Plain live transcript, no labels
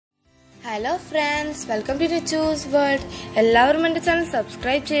Hello friends, welcome to Nachuzz world. എല്ലാവരും എൻ്റെ channel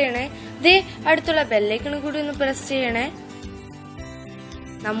subscribe ചെയ്യണേ. ദേ അടുത്തുള്ള ബെൽ ഐക്കൺ കൂടി ഒന്ന് പ്രസ് ചെയ്യണേ.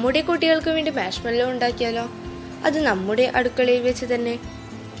 നമ്മുടെ കുട്ടികൾക്ക് വേണ്ടി മാഷ്മല്ലോ ഉണ്ടാക്കിയാലോ? അത് നമ്മുടെ അടുക്കളയിൽ വെച്ച് തന്നെ.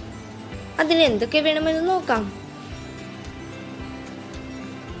 അതിന് എന്തൊക്കെ വേണമെന്ന് നോക്കാം.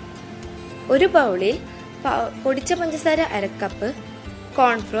 ഒരു ബൗളിൽ പൊടിച്ച പഞ്ചസാര 1/2 കപ്പ്,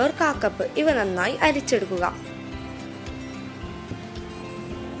 കോൺഫ്ലോർ 1/4 കപ്പ് ഇവ നന്നായി അരിച്ചെടുക്കുക.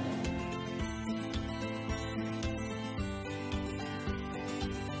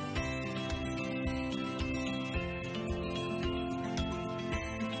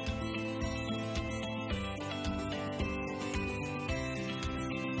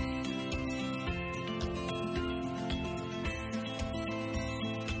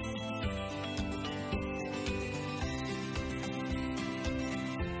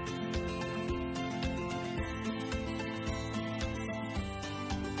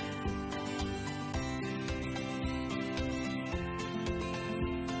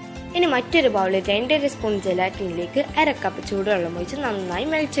 ഇനി മറ്റൊരു ബൗളിൽ 2 സ്പൂൺ ജലാറ്റിനിലേക്ക് 1/2 കപ്പ് ചൂടുവെള്ളം ഒഴിച്ച് നന്നായി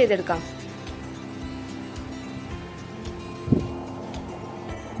മെൽറ്റ് ചെയ്തെടുക്കാം.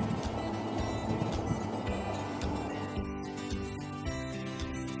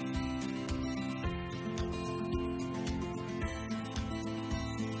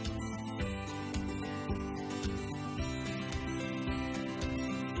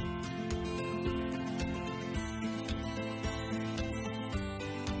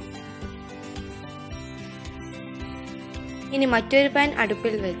 ഇനി മറ്റൊരു പാൻ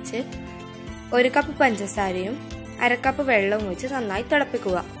അടുപ്പിൽ വെച്ച് 1 കപ്പ് പഞ്ചസാരയും 1/2 കപ്പ് വെള്ളവും ഒഴിച്ച് നന്നായി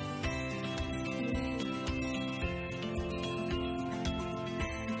തിളപ്പിക്കുക.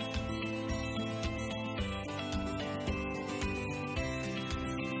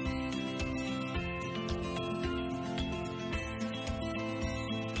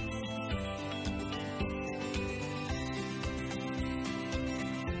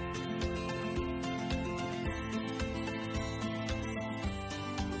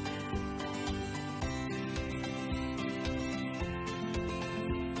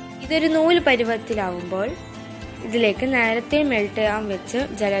 ഇതൊരു നൂല് പരുവത്തിലാവുമ്പോൾ ഇതിലേക്ക് നേരത്തെ മെൽറ്റ് ചെയ്യാൻ വെച്ച്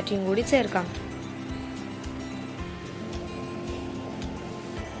ജലാറ്റിൻ കൂടി ചേർക്കാം.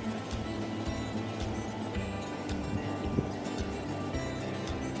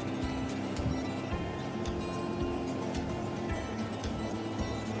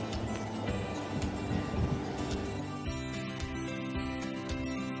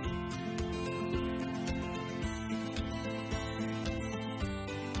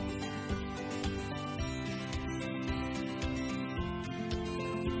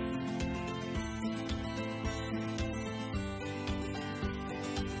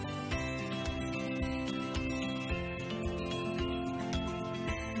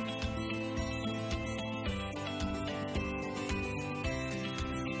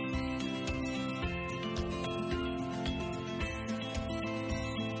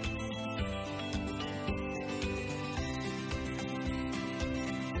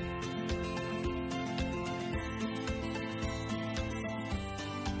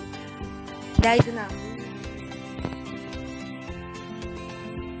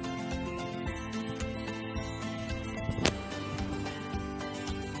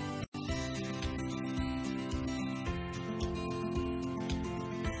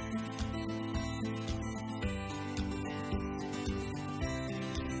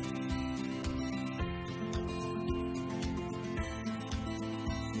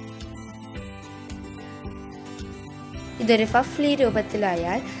 ഇത് ഇതൊരു ഫഫ്ലി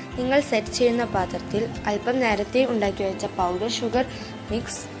രൂപത്തിലായാൽ നിങ്ങൾ സെറ്റ് ചെയ്യുന്ന പാത്രത്തിൽ അല്പം നേരത്തെ ഉണ്ടാക്കി വെച്ച പൗഡർ ഷുഗർ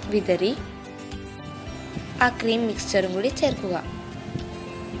മിക്സ് വിതറി ആ ക്രീം മിക്സ്ചറും കൂടി ചേർക്കുക.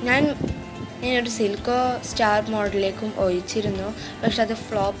 ഞാനൊരു സിൽക്കോ സ്റ്റാർ മോഡലിലേക്കും ഒഴിച്ചിരുന്നു, പക്ഷെ അത്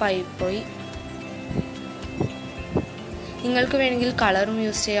ഫ്ലോപ്പ് ആയിപ്പോയി. നിങ്ങൾക്ക് വേണമെങ്കിൽ കളറും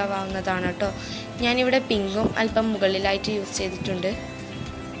യൂസ് ചെയ്യാവുന്നതാണ് കേട്ടോ. ഞാനിവിടെ പിങ്കും അല്പം മുകളിലായിട്ട് യൂസ് ചെയ്തിട്ടുണ്ട്.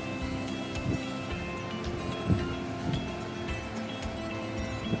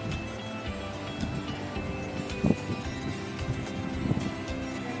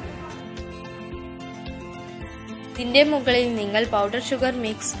 ഇതിന്റെ മുകളിൽ നിങ്ങൾ പൗഡർ ഷുഗർ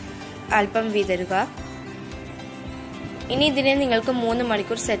മിക്സ് അല്പം വിതറുക. ഇനി ഇതിനെ നിങ്ങൾക്ക് 3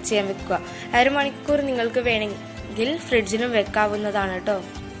 മണിക്കൂർ സെറ്റ് ചെയ്യാൻ വെക്കുക. 1/2 മണിക്കൂർ നിങ്ങൾക്ക് വേണമെങ്കിൽ ഫ്രിഡ്ജിലും വെക്കാവുന്നതാണ് കേട്ടോ.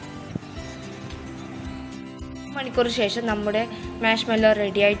 1 മണിക്കൂർ ശേഷം നമ്മുടെ മാഷ്മല്ലോ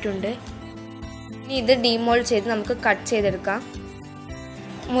റെഡി ആയിട്ടുണ്ട്. ഇനി ഇത് ഡീമോൾഡ് ചെയ്ത് നമുക്ക് കട്ട് ചെയ്തെടുക്കാം.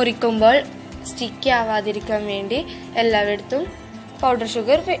 മുറിക്കുമ്പോൾ സ്റ്റിക്കി ആവാതിരിക്കാൻ വേണ്ടി എല്ലായിടത്തും പൗഡർ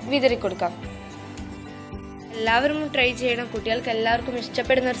ഷുഗർ വിതറി കൊടുക്കാം. എല്ലാവരും ട്രൈ ചെയ്യണം. കുട്ടികൾക്ക് എല്ലാവർക്കും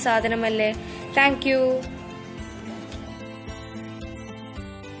ഇഷ്ടപ്പെടുന്ന ഒരു സാധനമല്ലേ. Thank you.